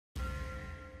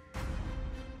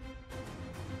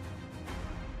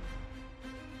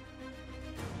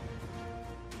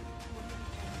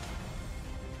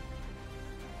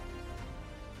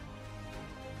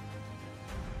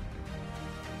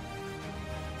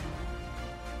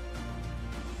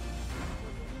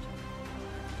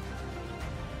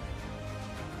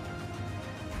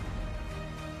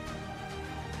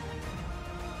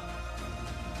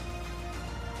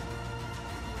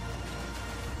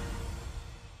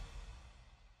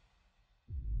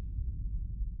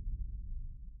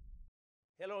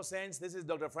Hello, Saints. This is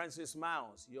Dr. Francis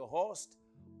Myles, your host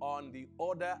on the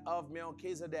Order of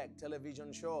Melchizedek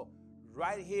television show,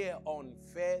 right here on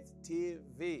Faith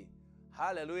TV.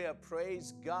 Hallelujah.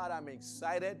 Praise God. I'm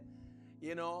excited.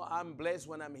 I'm blessed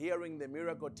when I'm hearing the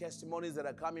miracle testimonies that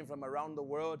are coming from around the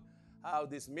world, how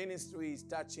this ministry is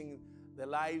touching the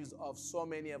lives of so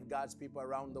many of God's people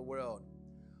around the world.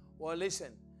 Well,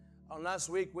 listen, on last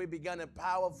week, we began a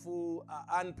powerful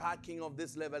unpacking of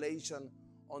this revelation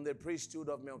on the priesthood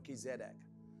of Melchizedek.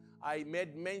 I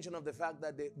made mention of the fact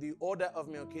that the order of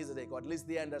Melchizedek, or at least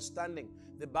the understanding,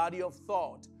 the body of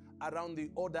thought around the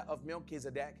order of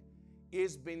Melchizedek,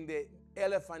 is been the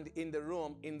elephant in the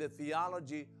room in the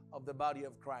theology of the body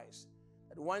of Christ.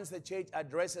 That once the church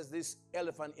addresses this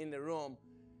elephant in the room,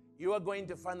 you are going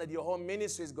to find that your whole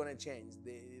ministry is going to change.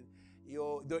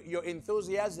 Your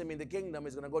enthusiasm in the kingdom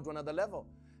is going to go to another level,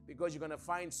 because you're going to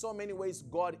find so many ways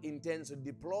God intends to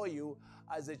deploy you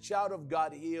as a child of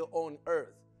God here on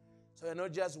earth. So you're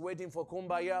not just waiting for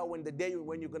kumbaya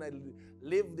when you're going to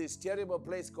leave this terrible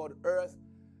place called earth.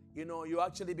 You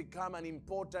actually become an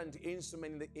important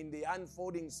instrument in the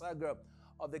unfolding saga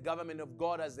of the government of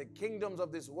God, as the kingdoms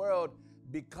of this world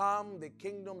become the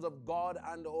kingdoms of God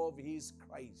and of His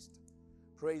Christ.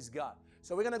 Praise God.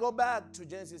 So we're going to go back to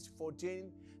Genesis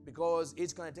 14, because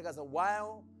it's going to take us a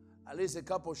while, at least a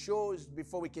couple shows,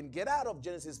 before we can get out of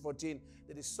Genesis 14.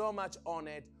 There is so much on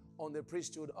it, on the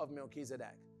priesthood of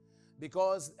Melchizedek.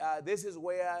 Because this is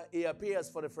where he appears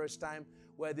for the first time,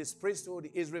 where this priesthood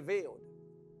is revealed.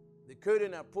 The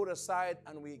curtain are put aside,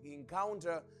 and we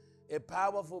encounter a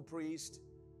powerful priest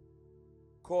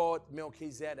called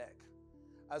Melchizedek.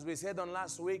 As we said on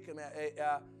last week,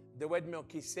 the word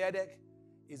Melchizedek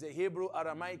is a Hebrew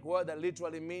Aramaic word that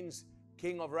literally means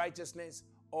king of righteousness,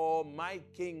 or my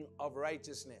king of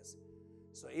righteousness.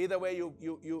 So either way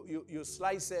you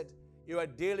slice it, you are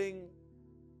dealing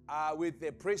with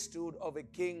the priesthood of a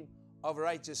king of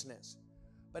righteousness.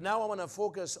 But now I want to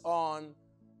focus on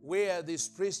where this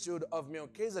priesthood of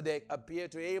Melchizedek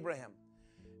appeared to Abraham.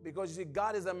 Because you see,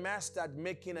 God is a master at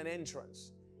making an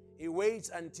entrance. He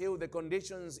waits until the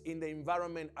conditions in the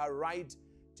environment are right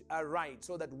and ripe,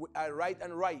 so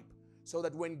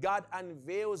that when God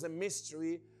unveils a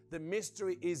mystery, the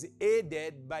mystery is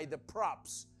aided by the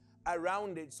props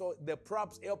around it. So the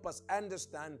props help us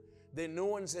understand the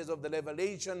nuances of the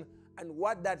revelation and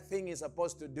what that thing is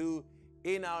supposed to do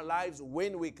in our lives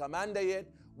when we come under it,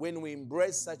 when we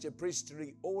embrace such a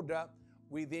priestly order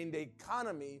within the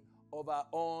economy of our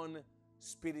own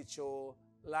spiritual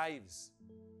lives.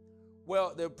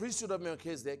 Well, the priesthood of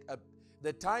Melchizedek,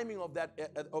 the timing of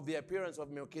the appearance of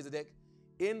Melchizedek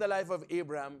in the life of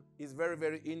Abraham is very,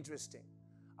 very interesting.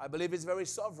 I believe it's very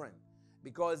sovereign,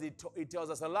 because it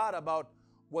tells us a lot about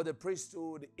what the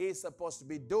priesthood is supposed to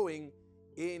be doing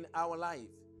in our life.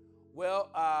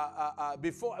 Well,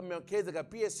 before Melchizedek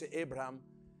appears to Abraham,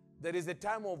 there is a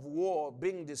time of war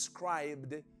being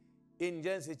described in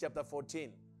Genesis chapter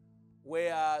 14,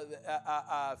 where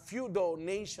feudal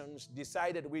nations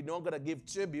decided we're not going to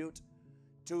give tribute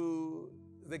to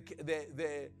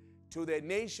the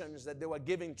nations that they were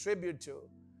giving tribute to.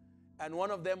 And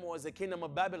one of them was the kingdom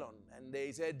of Babylon. And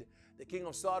they said, the king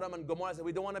of Sodom and Gomorrah said,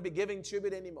 we don't want to be giving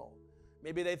tribute anymore.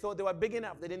 Maybe they thought they were big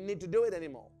enough. They didn't need to do it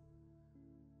anymore.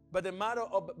 But the matter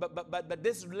of, but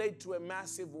this led to a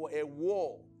massive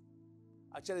war.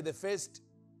 Actually, the first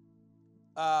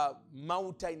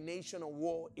multinational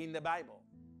war in the Bible.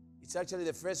 It's actually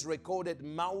the first recorded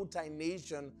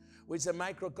multination, which is a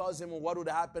microcosm of what would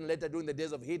happen later during the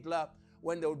days of Hitler,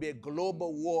 when there would be a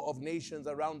global war of nations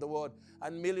around the world,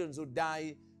 and millions would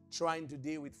die trying to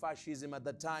deal with fascism at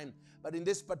the time. But in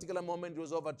this particular moment, it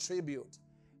was over tribute.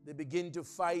 They begin to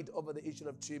fight over the issue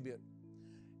of tribute.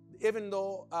 Even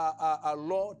though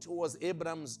Lot, who was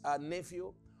Abraham's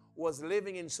nephew, was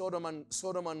living in Sodom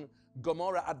and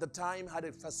Gomorrah at the time, had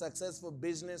a successful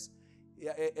business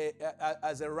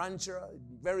as a rancher,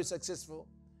 very successful.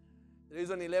 The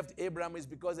reason he left Abraham is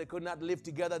because they could not live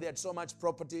together. They had so much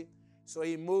property. So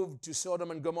he moved to Sodom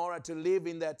and Gomorrah to live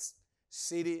in that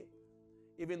city.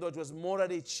 Even though it was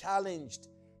morally challenged,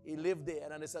 he lived there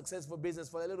and had a successful business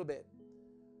for a little bit.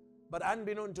 But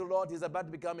unbeknown to Lot, he's about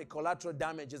to become a collateral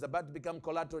damage. He's about to become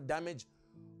collateral damage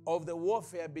of the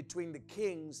warfare between the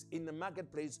kings in the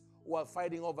marketplace, who are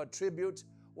fighting over tribute,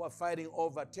 who are fighting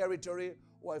over territory,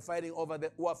 who are fighting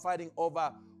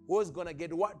over who's going to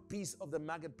get what piece of the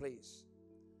marketplace.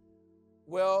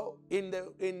 Well, in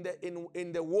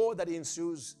the war that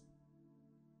ensues,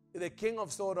 the king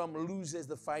of Sodom loses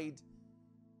the fight,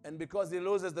 and because he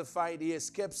loses the fight, he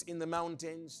escapes in the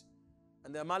mountains,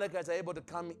 and the Amalekites are able to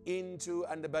come into,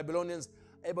 and the Babylonians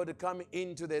able to come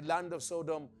into the land of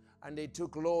Sodom, and they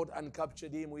took Lot and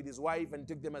captured him with his wife and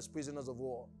took them as prisoners of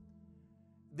war.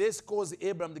 This caused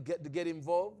Abram to get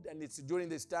involved, and it's during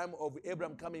this time of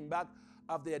Abram coming back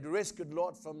after they had rescued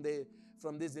Lot from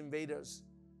these invaders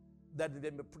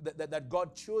that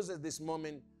God chose at this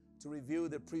moment to reveal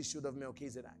the priesthood of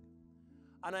Melchizedek.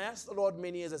 And I asked the Lord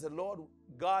many years, I said, Lord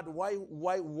God, why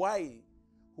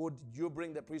would you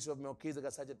bring the priesthood of Melchizedek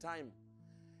at such a time?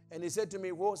 And he said to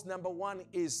me, well, number one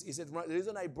is, he said, the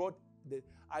reason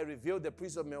I revealed the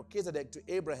priesthood of Melchizedek to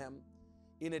Abraham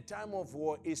in a time of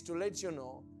war is to let you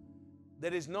know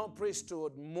there is no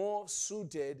priesthood more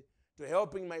suited to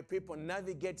helping my people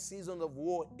navigate seasons of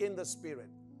war in the spirit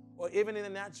or even in the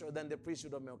natural than the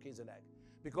priesthood of Melchizedek.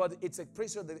 Because it's a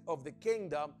priesthood of the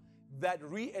kingdom that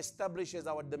reestablishes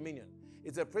our dominion.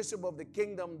 It's a priesthood of the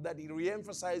kingdom that it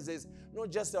reemphasizes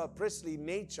not just our priestly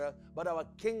nature, but our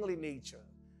kingly nature.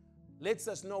 Lets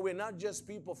us know we're not just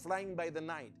people flying by the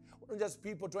night. We're not just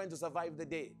people trying to survive the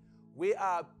day. We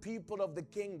are people of the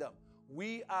kingdom.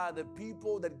 We are the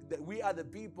people we are the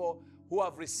people who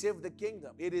have received the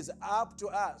kingdom. It is up to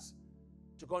us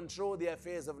to control the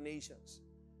affairs of nations.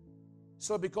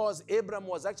 So because Abram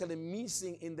was actually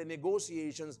missing in the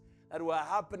negotiations that were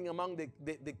happening among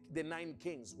the 9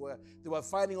 kings, where they were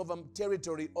fighting over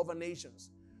territory, over nations.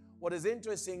 What is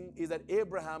interesting is that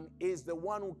Abraham is the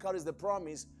one who carries the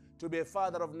promise to be a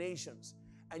father of nations.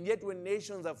 And yet when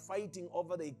nations are fighting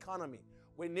over the economy,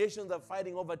 when nations are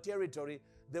fighting over territory,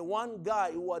 the one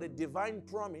guy who had a divine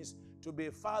promise to be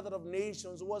a father of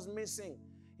nations was missing.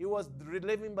 He was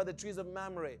living by the trees of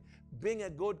Mamre, being a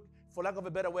good, for lack of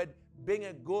a better word, being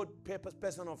a good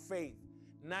person of faith.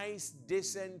 Nice,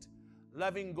 decent,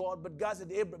 loving God. But God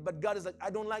said, but God is like, I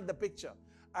don't like the picture.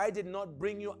 I did not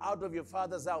bring you out of your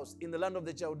father's house in the land of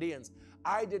the Chaldeans.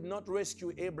 I did not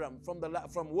rescue Abram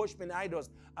from worshiping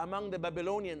idols among the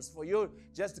Babylonians for you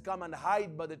just to come and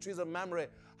hide by the trees of Mamre,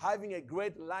 having a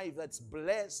great life that's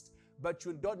blessed, but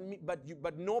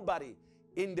nobody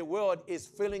in the world is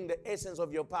feeling the essence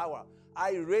of your power.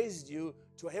 I raised you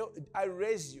to help. I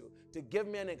raised you to give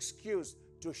me an excuse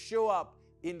to show up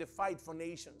in the fight for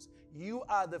nations. You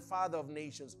are the father of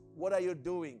nations. What are you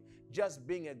doing? Just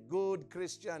being a good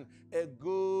Christian, a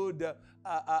good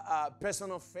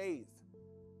person of faith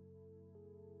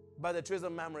by the trees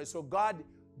of Mamre. So God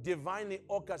divinely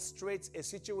orchestrates a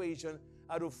situation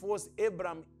to force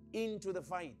Abram into the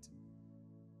fight.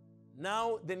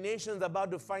 Now the nation's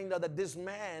about to find out that this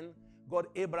man, God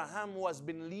Abraham, who has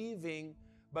been living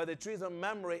by the trees of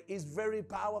Mamre, is very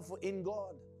powerful in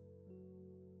God.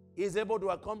 He's able to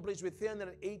accomplish with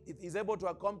 308, he's able to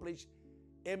accomplish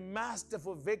a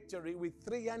masterful victory with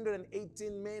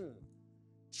 318 men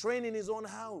trained in his own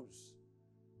house.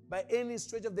 By any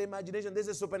stretch of the imagination, this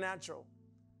is supernatural.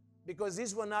 Because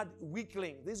these were not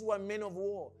weaklings. These were men of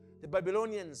war. The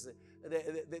Babylonians,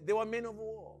 they were men of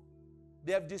war.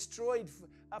 They have destroyed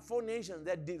 4 nations.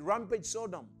 They had rampaged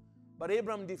Sodom. But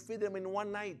Abraham defeated them in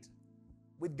one night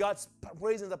with God's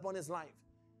presence upon his life.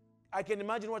 I can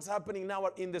imagine what's happening now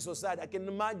in the society. I can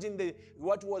imagine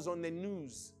what was on the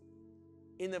news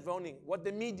in the morning, what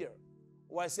the media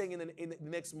was saying in the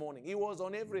next morning. He was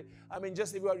on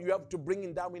just if you have to bring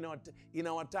him down in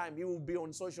our time, he will be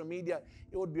on social media,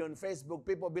 he would be on Facebook.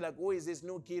 People will be like, who is this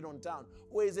new kid on town?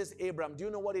 Who is this Abraham? Do you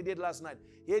know what he did last night?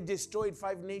 He had destroyed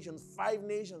 5 nations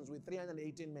with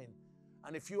 318 men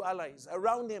and a few allies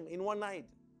around him in one night.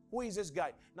 Who is this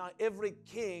guy? Now, every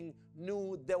king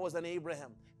knew there was an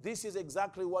Abraham. This is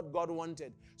exactly what God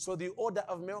wanted. So the order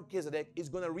of Melchizedek is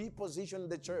going to reposition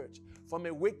the church from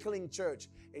a weakling church,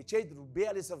 a church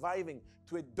barely surviving,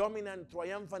 to a dominant,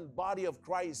 triumphant body of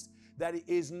Christ that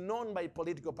is known by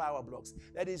political power blocks,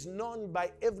 that is known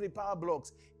by every power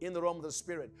blocks in the realm of the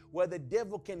spirit, where the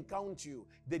devil can count you.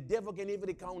 The devil can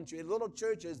even count you. In a lot of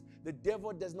churches, the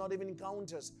devil does not even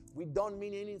count us. We don't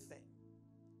mean anything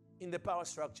in the power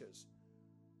structures.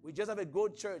 We just have a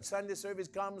good church. Sunday service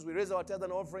comes, we raise our tithes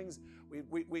and offerings,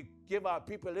 we give our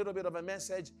people a little bit of a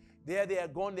message. There they are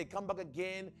gone, they come back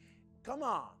again. Come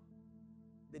on.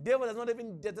 The devil does not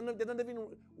even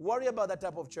worry about that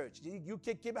type of church. You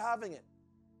keep having it.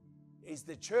 It's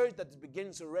the church that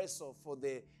begins to wrestle for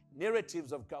the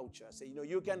narratives of culture. So,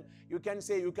 you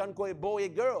can call a boy a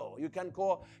girl. You can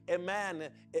call a man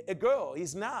a girl.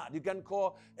 He's not. You can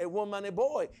call a woman a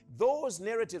boy. Those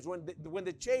narratives, when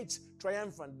the church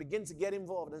triumphant begins to get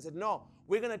involved and said, no,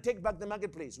 we're going to take back the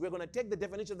marketplace. We're going to take the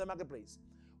definition of the marketplace.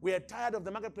 We are tired of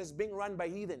the marketplace being run by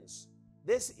heathens.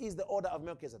 This is the order of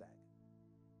Melchizedek.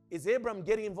 It's Abraham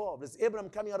getting involved. It's Abraham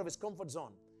coming out of his comfort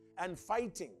zone and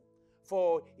fighting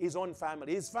for his own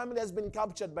family. His family has been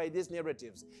captured by these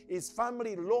narratives. His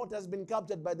family, Lord, has been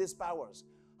captured by these powers.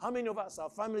 How many of us, our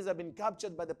families have been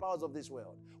captured by the powers of this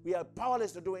world? We are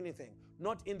powerless to do anything,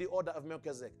 not in the order of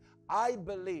Melchizedek. I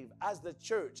believe as the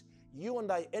church, you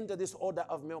and I enter this order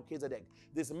of Melchizedek.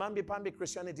 This mamby-pamby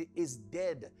Christianity is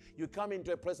dead. You come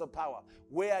into a place of power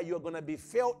where you're going to be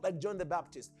felt like John the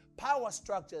Baptist. Power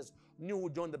structures knew who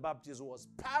John the Baptist was.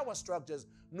 Power structures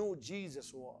knew who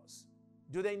Jesus was.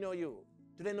 Do they know you?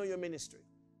 Do they know your ministry?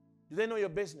 Do they know your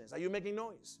business? Are you making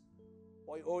noise?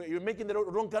 Or you're making the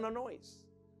wrong kind of noise?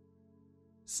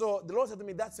 So the Lord said to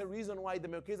me, that's the reason why the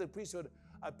Melchizedek priesthood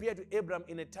appeared to Abraham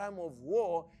in a time of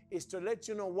war, is to let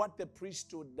you know what the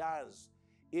priesthood does.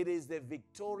 It is the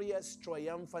victorious,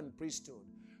 triumphant priesthood.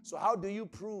 So how do you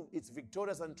prove it's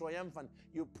victorious and triumphant?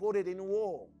 You put it in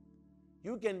war.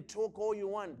 You can talk all you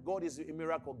want. God is a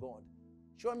miracle God.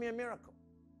 Show me a miracle.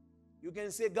 You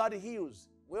can say God heals.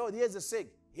 Well, here's the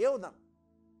sick. Heal them.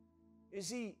 You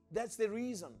see, that's the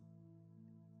reason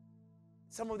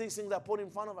some of these things are put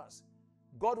in front of us.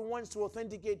 God wants to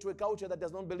authenticate to a culture that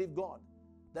does not believe God,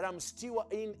 that I'm still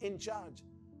in charge.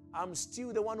 I'm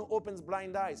still the one who opens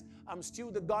blind eyes. I'm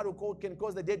still the God who can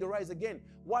cause the dead to rise again.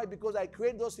 Why? Because I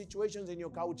create those situations in your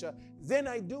culture. Then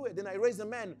I do it. Then I raise a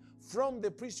man from the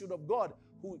priesthood of God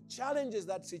who challenges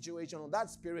that situation or that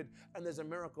spirit, and there's a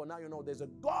miracle. Now you know there's a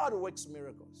God who works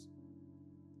miracles.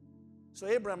 So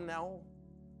Abraham now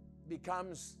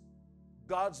becomes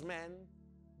God's man,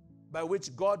 by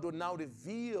which God will now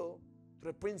reveal to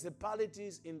the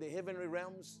principalities in the heavenly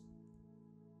realms,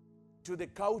 to the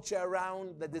culture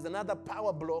around, that there's another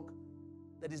power block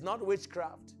that is not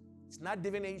witchcraft, it's not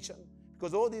divination,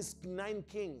 because all these 9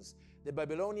 kings, the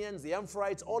Babylonians, the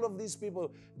Amphirites, all of these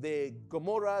people, the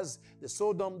Gomorrahs, the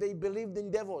Sodom, they believed in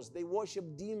devils, they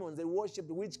worshiped demons, they worshiped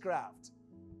witchcraft.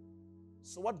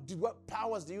 So what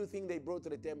powers do you think they brought to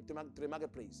the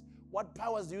marketplace? What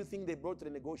powers do you think they brought to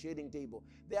the negotiating table?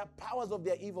 They are powers of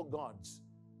their evil gods.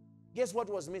 Guess what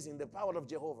was missing? The power of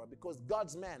Jehovah. Because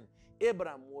God's man,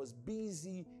 Abraham, was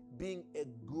busy being a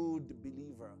good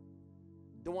believer.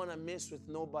 Don't want to mess with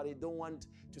nobody. Don't want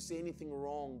to say anything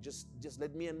wrong. Just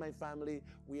let me and my family.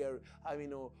 We are,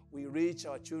 we reach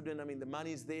our children. The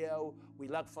money is there. We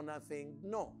lack for nothing.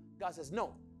 No. God says,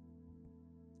 no.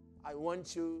 I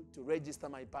want you to register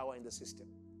my power in the system.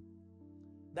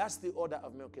 That's the order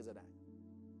of Melchizedek.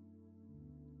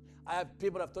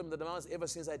 People have told me that ever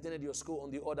since I attended your school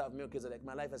on the order of Melchizedek,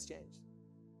 my life has changed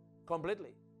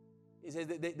completely. He says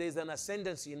there's an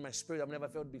ascendancy in my spirit I've never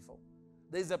felt before.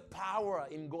 There's a power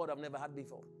in God I've never had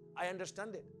before. I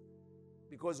understand it.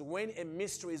 Because when a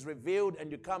mystery is revealed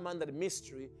and you come under the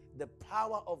mystery, the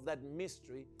power of that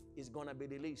mystery is going to be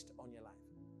released on your life.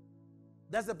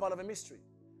 That's the part of a mystery.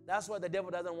 That's why the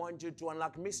devil doesn't want you to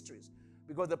unlock mysteries.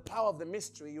 Because the power of the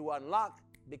mystery you unlock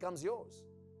becomes yours.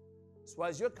 So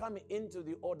as you're coming into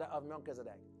the order of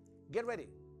Melchizedek, get ready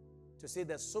to see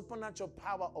the supernatural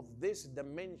power of this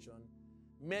dimension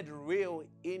made real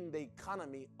in the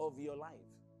economy of your life.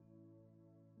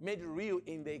 Made real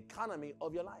in the economy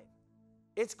of your life.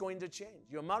 It's going to change.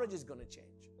 Your marriage is going to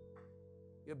change.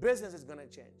 Your business is going to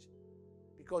change.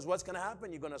 Because what's going to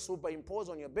happen? You're going to superimpose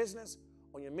on your business,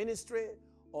 on your ministry,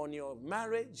 on your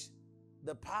marriage,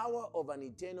 the power of an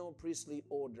eternal priestly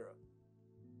order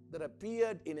that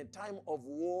appeared in a time of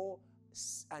war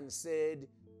and said,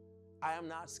 I am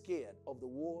not scared of the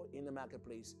war in the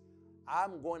marketplace.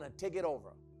 I'm going to take it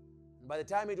over. And by the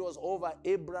time it was over,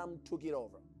 Abraham took it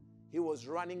over. He was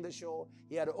running the show.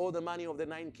 He had all the money of the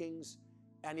 9 kings,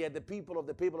 and he had the people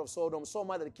of Sodom. So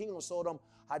much that the king of Sodom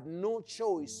had no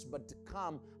choice but to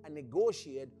come and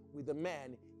negotiate with a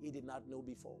man he did not know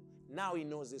before. Now he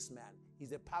knows this man.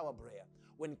 He's a power bearer.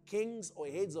 When kings or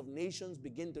heads of nations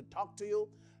begin to talk to you,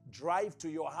 drive to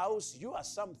your house, you are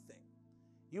something.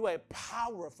 You are a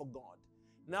power for God.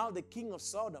 Now the king of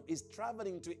Sodom is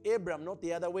traveling to Abraham, not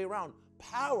the other way around.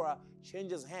 Power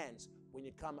changes hands when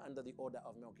you come under the order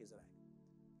of Melchizedek.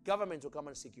 Government will come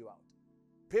and seek you out.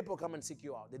 People come and seek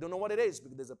you out. They don't know what it is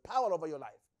because there's a power over your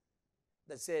life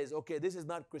that says, okay, this is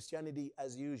not Christianity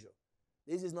as usual.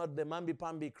 This is not the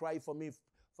mamby-pamby cry for me,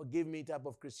 forgive me type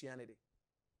of Christianity.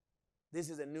 This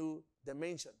is a new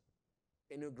dimension,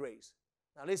 a new grace.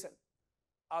 Now listen,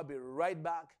 I'll be right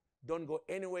back. Don't go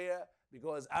anywhere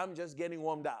because I'm just getting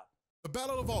warmed up. The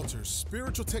Battle of Altars,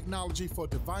 Spiritual Technology for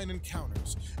Divine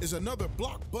Encounters, is another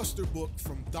blockbuster book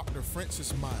from Dr.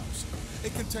 Francis Myles.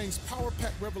 It contains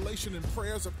power-packed revelation and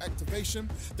prayers of activation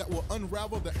that will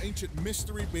unravel the ancient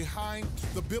mystery behind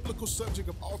the biblical subject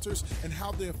of altars and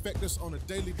how they affect us on a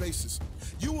daily basis.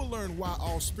 You will learn why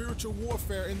all spiritual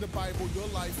warfare in the Bible, your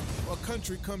life, or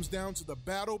country comes down to the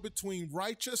battle between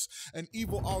righteous and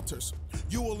evil altars.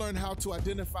 You will learn how to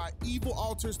identify evil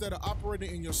altars that are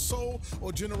operating in your soul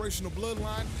or generational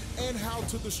bloodline and how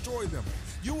to destroy them.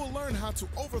 You will learn how to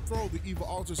overthrow the evil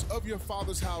altars of your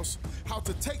father's house, how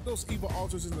to take those evil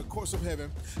altars in the courts of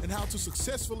heaven, and how to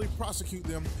successfully prosecute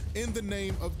them in the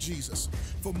name of Jesus.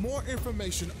 For more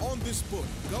information on this book,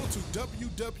 go to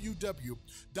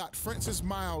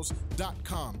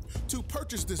www.francismiles.com. To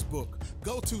purchase this book,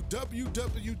 go to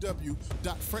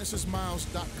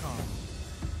www.francismiles.com.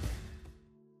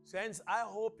 Saints, I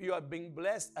hope you are being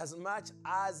blessed as much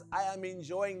as I am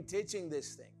enjoying teaching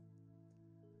this thing.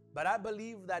 But I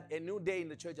believe that a new day in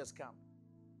the church has come.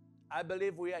 I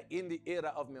believe we are in the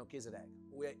era of Melchizedek.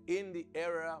 We are in the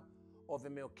era of a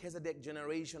Melchizedek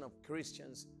generation of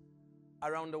Christians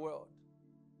around the world.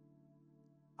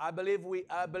 I believe we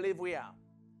are.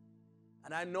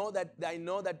 And I know that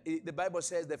the Bible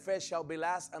says the first shall be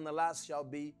last and the last shall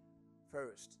be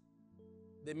first.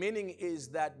 The meaning is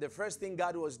that the first thing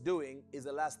God was doing is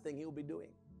the last thing He'll be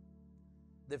doing.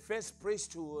 The first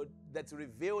priesthood that's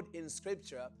revealed in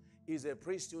Scripture is a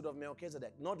priesthood of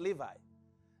Melchizedek, not Levi.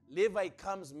 Levi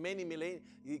comes many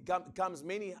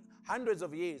hundreds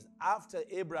of years after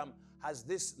Abraham has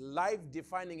this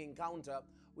life-defining encounter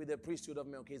with the priesthood of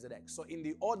Melchizedek. So in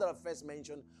the order of first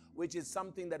mention, which is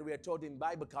something that we are taught in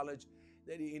Bible college,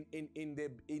 that in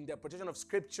the interpretation of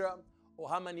Scripture, or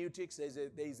hermeneutics,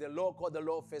 there is a law called the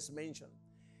law of first mention.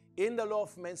 In the law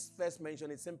of first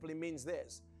mention, it simply means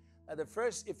this, that the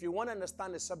first, if you want to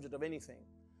understand the subject of anything,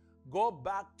 go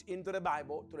back into the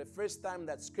Bible to the first time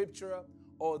that Scripture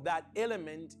or that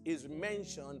element is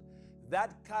mentioned,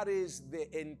 that carries the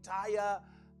entire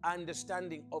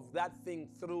understanding of that thing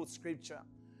through Scripture.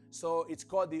 So it's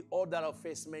called the order of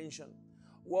first mention.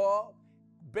 Well,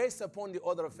 based upon the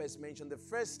order of first mention, the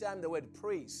first time the word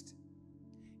priest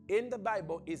in the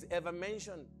Bible is ever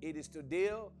mentioned, it is to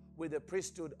deal with the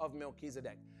priesthood of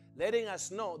Melchizedek, letting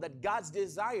us know that God's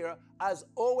desire has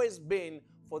always been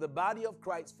for the body of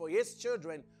Christ, for His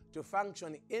children to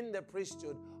function in the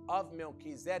priesthood of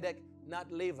Melchizedek, not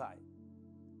Levi.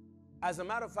 As a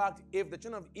matter of fact, if the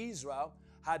children of Israel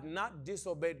had not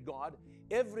disobeyed God,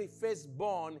 every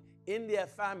firstborn in their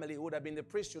family would have been the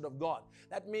priesthood of God.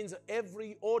 That means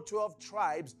every all 12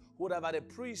 tribes would have had a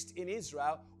priest in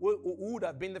Israel who would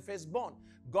have been the firstborn.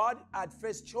 God had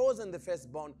first chosen the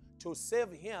firstborn to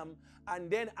save him, and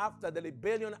then after the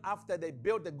rebellion, after they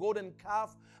built the golden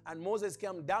calf and Moses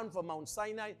came down from Mount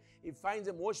Sinai, he finds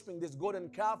them worshiping this golden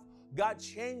calf. God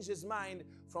changed his mind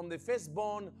from the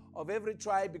firstborn of every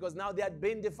tribe because now they had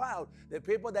been defiled. The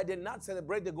people that did not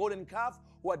celebrate the golden calf,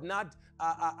 who had not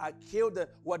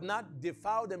who had not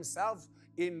defiled themselves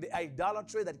in the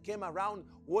idolatry that came around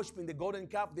worshiping the golden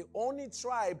calf, the only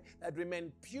tribe that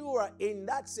remained pure in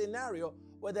that scenario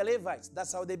were the Levites.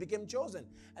 That's how they became chosen.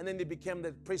 And then they became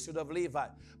the priesthood of Levi.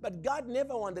 But God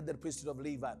never wanted the priesthood of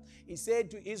Levi. He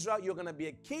said to Israel, you're going to be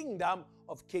a kingdom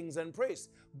of kings and priests.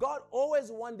 God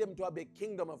always wanted them to have a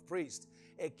kingdom of priests,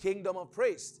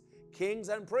 kings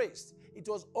and priests. It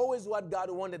was always what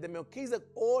God wanted. The Mechizedek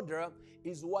order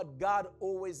is what God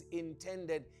always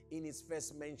intended in His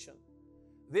first mention.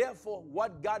 Therefore,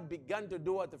 what God began to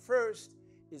do at the first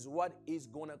is what is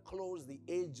going to close the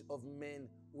age of men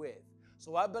with.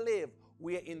 So I believe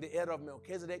we are in the era of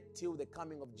Melchizedek till the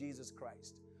coming of Jesus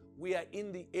Christ. We are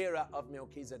in the era of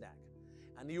Melchizedek.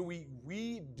 And we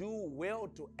do well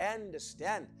to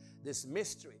understand this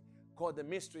mystery called the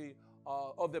mystery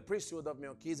of the priesthood of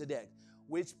Melchizedek,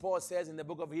 which Paul says in the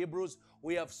book of Hebrews,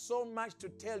 we have so much to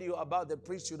tell you about the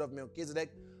priesthood of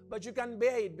Melchizedek, but you can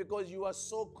bear it because you are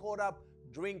so caught up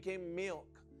drinking milk.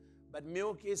 But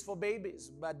milk is for babies.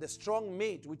 But the strong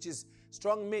meat, which is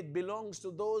strong meat, belongs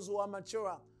to those who are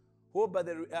mature, who by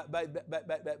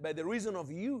the reason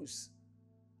of use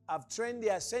have trained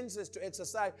their senses to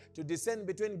exercise, to discern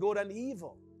between good and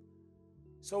evil.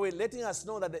 So we're letting us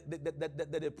know that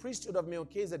the priesthood of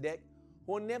Melchizedek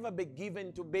will never be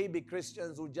given to baby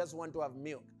Christians who just want to have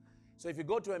milk. So if you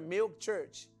go to a milk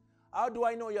church, how do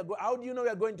you know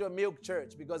you're going to a milk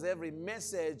church? Because every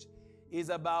message is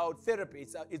about therapy.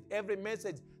 Every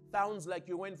message sounds like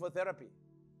you went for therapy.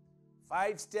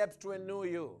 5 steps to a new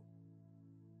you.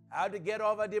 How to get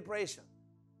over depression.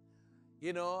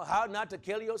 You know, how not to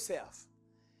kill yourself.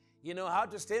 You know how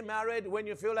to stay married when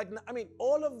you feel like, I mean,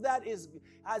 all of that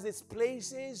has its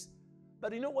places.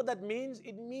 But you know what that means?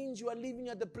 It means you are living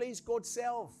at the place called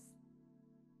self.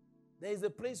 There is a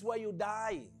place where you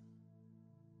die.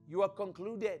 You are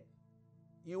concluded.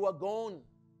 You are gone.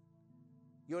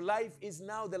 Your life is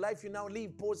now the life you now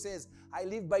live. Paul says, I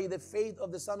live by the faith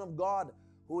of the Son of God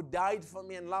who died for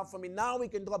me and loved for me. Now we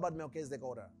can talk about Melchizedek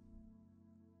Order.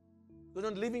 We're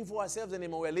not living for ourselves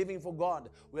anymore. We're living for God.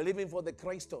 We're living for the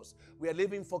Christos. We are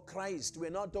living for Christ. We're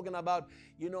not talking about,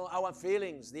 our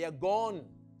feelings. They are gone.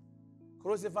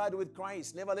 Crucified with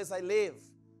Christ. Nevertheless, I live.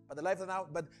 But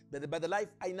the life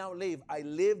I now live, I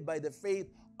live by the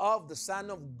faith of the Son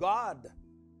of God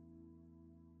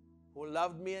who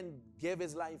loved me and gave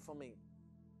his life for me.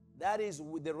 That is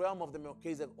the realm of the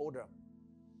Mechizedek Order.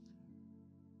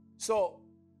 So,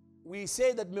 we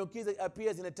say that Melchizedek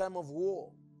appears in a time of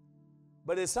war.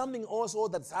 But there's something also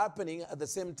that's happening at the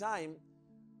same time.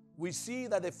 We see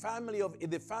that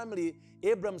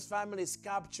Abraham's family is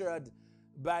captured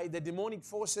by the demonic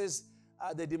forces,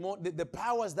 the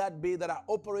powers that be that are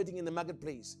operating in the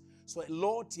marketplace. So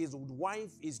Lot, his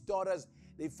wife, his daughters,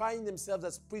 they find themselves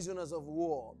as prisoners of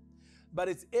war. But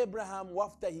it's Abraham,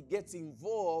 after he gets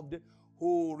involved,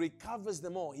 who recovers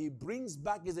them all. He brings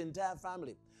back his entire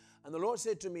family. And the Lord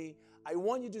said to me, I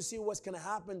want you to see what's going to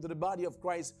happen to the body of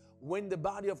Christ when the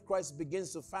body of Christ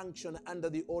begins to function under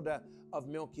the order of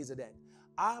Melchizedek.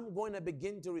 I'm going to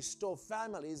begin to restore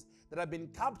families that have been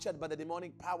captured by the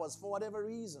demonic powers for whatever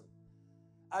reason.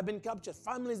 I've been captured,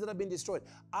 families that have been destroyed.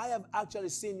 I have actually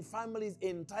seen families,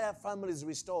 entire families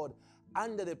restored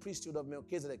under the priesthood of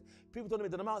Melchizedek. People told me,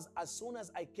 Dr. Myles, as soon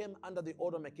as I came under the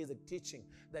order of Melchizedek teaching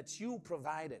that you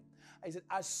provided, I said,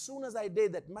 as soon as I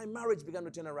did that, my marriage began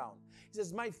to turn around. He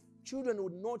says, my children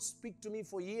would not speak to me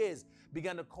for years,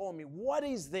 began to call me. What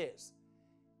is this?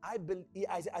 I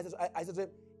said to him,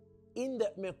 in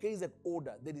the Melchizedek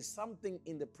order, there is something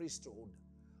in the priesthood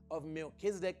of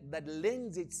Melchizedek that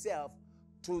lends itself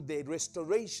to the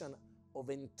restoration of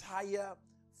entire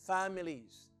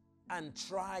families and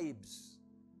tribes.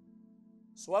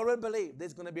 So I really believe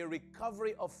there's going to be a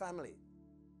recovery of family,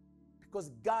 because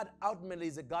God ultimately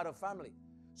is a God of family.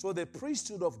 So the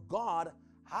priesthood of God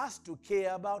has to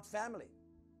care about family.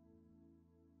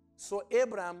 So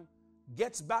Abraham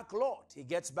gets back Lot. He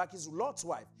gets back his Lot's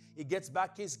wife. He gets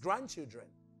back his grandchildren,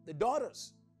 the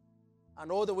daughters,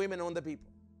 and all the women and the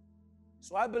people.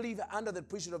 So I believe that under the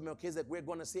priesthood of Melchizedek, we're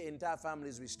going to see entire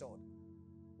families restored.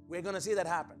 We're going to see that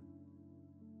happen.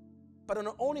 But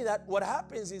not only that, what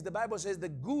happens is the Bible says the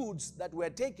goods that were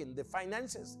taken, the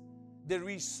finances, the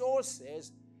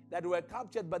resources that were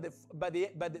captured by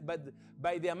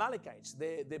the Amalekites,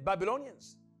 the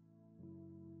Babylonians,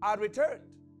 are returned.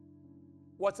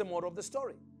 What's the moral of the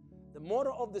story? The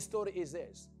moral of the story is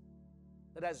this,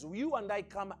 that as you and I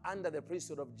come under the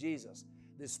priesthood of Jesus,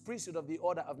 this priesthood of the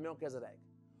order of Melchizedek,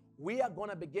 we are going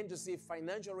to begin to see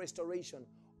financial restoration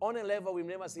on a level we've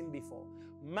never seen before.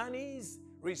 Monies,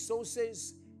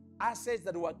 resources, assets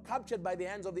that were captured by the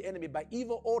hands of the enemy, by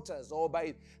evil altars, or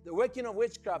by the working of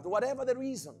witchcraft, whatever the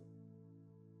reason,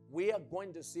 we are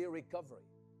going to see a recovery.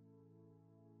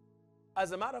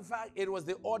 As a matter of fact, it was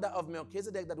the order of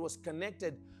Melchizedek that was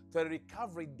connected to the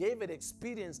recovery David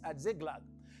experienced at Ziklag.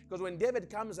 Because when David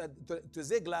comes to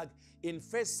Ziklag in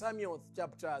 1 Samuel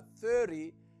chapter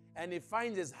 30, and he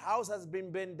finds his house has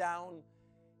been burned down,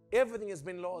 everything has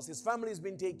been lost, his family has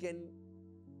been taken.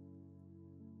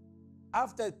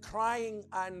 After crying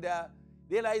and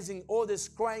realizing all this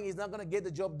crying is not going to get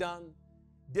the job done,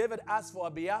 David asked for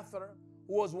Abiathar,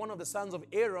 who was one of the sons of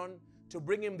Aaron, to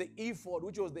bring him the ephod,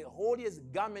 which was the holiest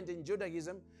garment in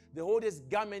Judaism, the holiest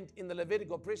garment in the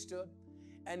Levitical priesthood.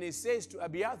 And he says to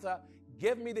Abiathar,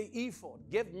 give me the ephod.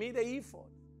 Give me the ephod.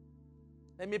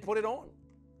 Let me put it on.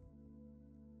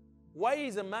 Why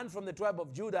is a man from the tribe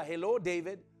of Judah, hello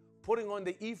David, putting on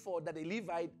the ephod that a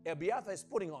Levite, Abiathar, is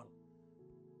putting on?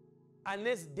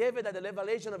 Unless David had the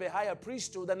revelation of a higher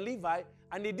priesthood than Levi,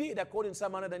 and he did, according to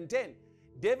Psalm 110.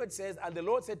 David says, and the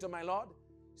Lord said to my Lord,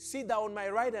 sit thou on my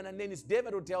right hand. And then it's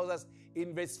David who tells us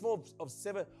in verse 4 of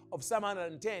Psalm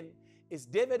 110, it's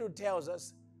David who tells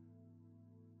us,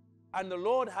 and the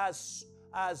Lord has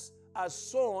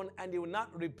sown and he will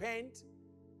not repent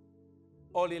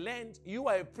or relent. You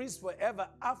are a priest forever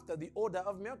after the order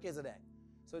of Melchizedek.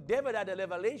 So David had a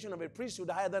revelation of a priesthood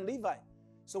higher than Levi.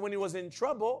 So when he was in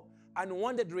trouble and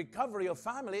wanted recovery of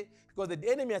family, because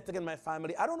the enemy has taken my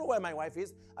family, I don't know where my wife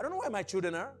is, I don't know where my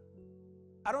children are,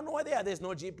 I don't know where they are. There's no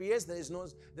GPS,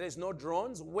 there is no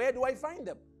drones. Where do I find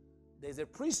them? There's a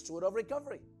priesthood of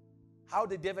recovery. How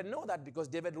did David know that? Because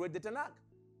David read the Tanakh.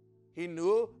 He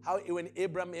knew how when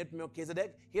Abraham met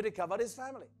Melchizedek, he recovered his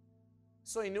family.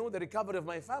 So he knew the recovery of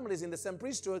my family is in the same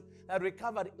priesthood that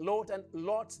recovered Lot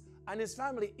and his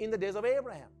family in the days of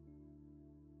Abraham.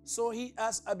 So he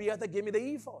asked Abiathar, give me the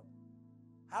ephod.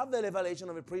 Have the revelation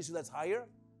of a priesthood that's higher.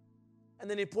 And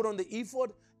then he put on the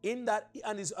ephod in that,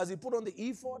 and as he put on the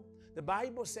ephod, the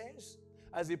Bible says,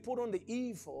 as he put on the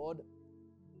ephod,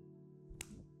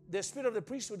 the spirit of the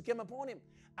priesthood came upon him.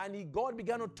 And God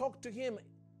began to talk to him,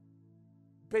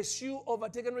 pursue,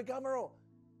 overtake, and recover.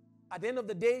 At the end of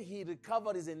the day, he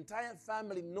recovered his entire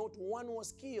family. Not one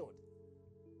was killed.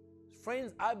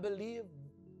 Friends, I believe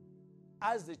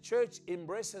as the church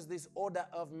embraces this order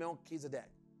of Melchizedek,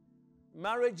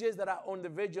 marriages that are on the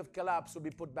verge of collapse will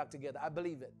be put back together. I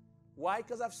believe it. Why?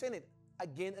 Because I've seen it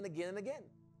again and again and again.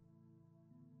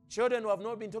 Children who have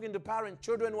not been talking to parents,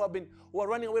 children who are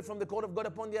running away from the call of God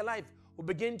upon their life, who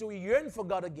begin to yearn for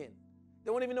God again.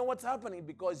 They won't even know what's happening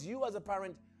because you as a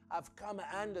parent have come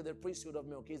under the priesthood of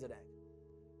Melchizedek.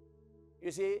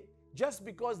 You see, just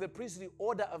because the priestly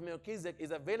order of Melchizedek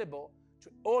is available to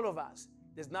all of us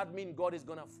does not mean God is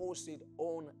going to force it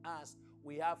on us.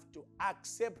 We have to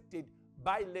accept it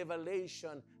by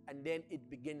revelation, and then it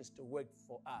begins to work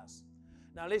for us.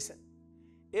 Now listen,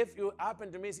 if you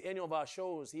happen to miss any of our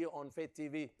shows here on Faith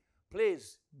TV,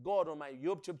 please go on my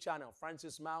YouTube channel,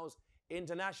 Francis Myles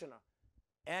International,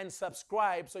 and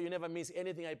subscribe so you never miss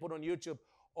anything I put on YouTube.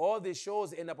 All these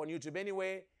shows end up on YouTube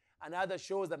anyway, and other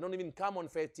shows that don't even come on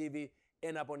Faith TV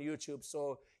end up on YouTube.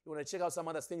 So you want to check out some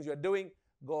other things you're doing,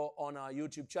 go on our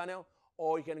YouTube channel,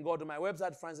 or you can go to my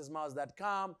website,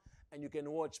 francismiles.com, and you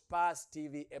can watch past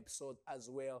TV episodes as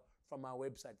well from our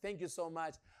website. Thank you so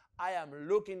much. I am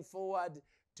looking forward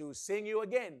to seeing you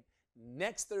again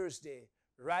next Thursday,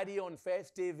 right here on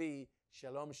Faith TV.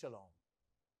 Shalom, shalom.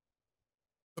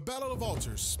 The Battle of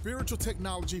Altars, Spiritual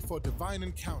Technology for Divine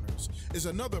Encounters, is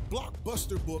another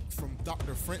blockbuster book from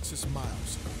Dr. Francis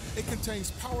Myles. It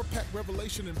contains power-packed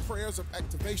revelation and prayers of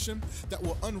activation that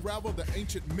will unravel the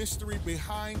ancient mystery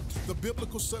behind the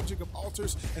biblical subject of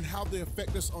altars and how they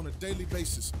affect us on a daily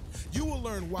basis. You will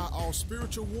learn why all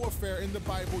spiritual warfare in the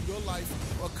Bible, your life,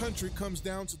 or country comes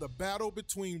down to the battle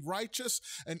between righteous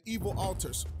and evil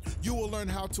altars. You will learn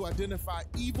how to identify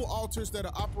evil altars that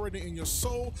are operating in your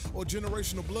soul or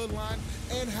generational bloodline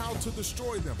and how to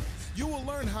destroy them. You will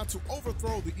learn how to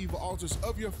overthrow the evil altars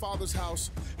of your father's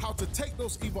house, how to take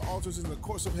those evil altars in the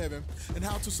courts of heaven, and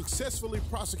how to successfully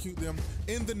prosecute them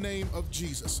in the name of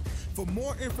Jesus. For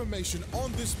more information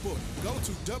on this book, go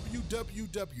to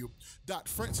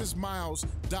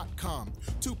www.francismiles.com.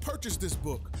 To purchase this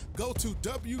book, go to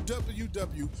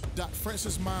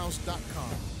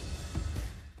www.francismiles.com.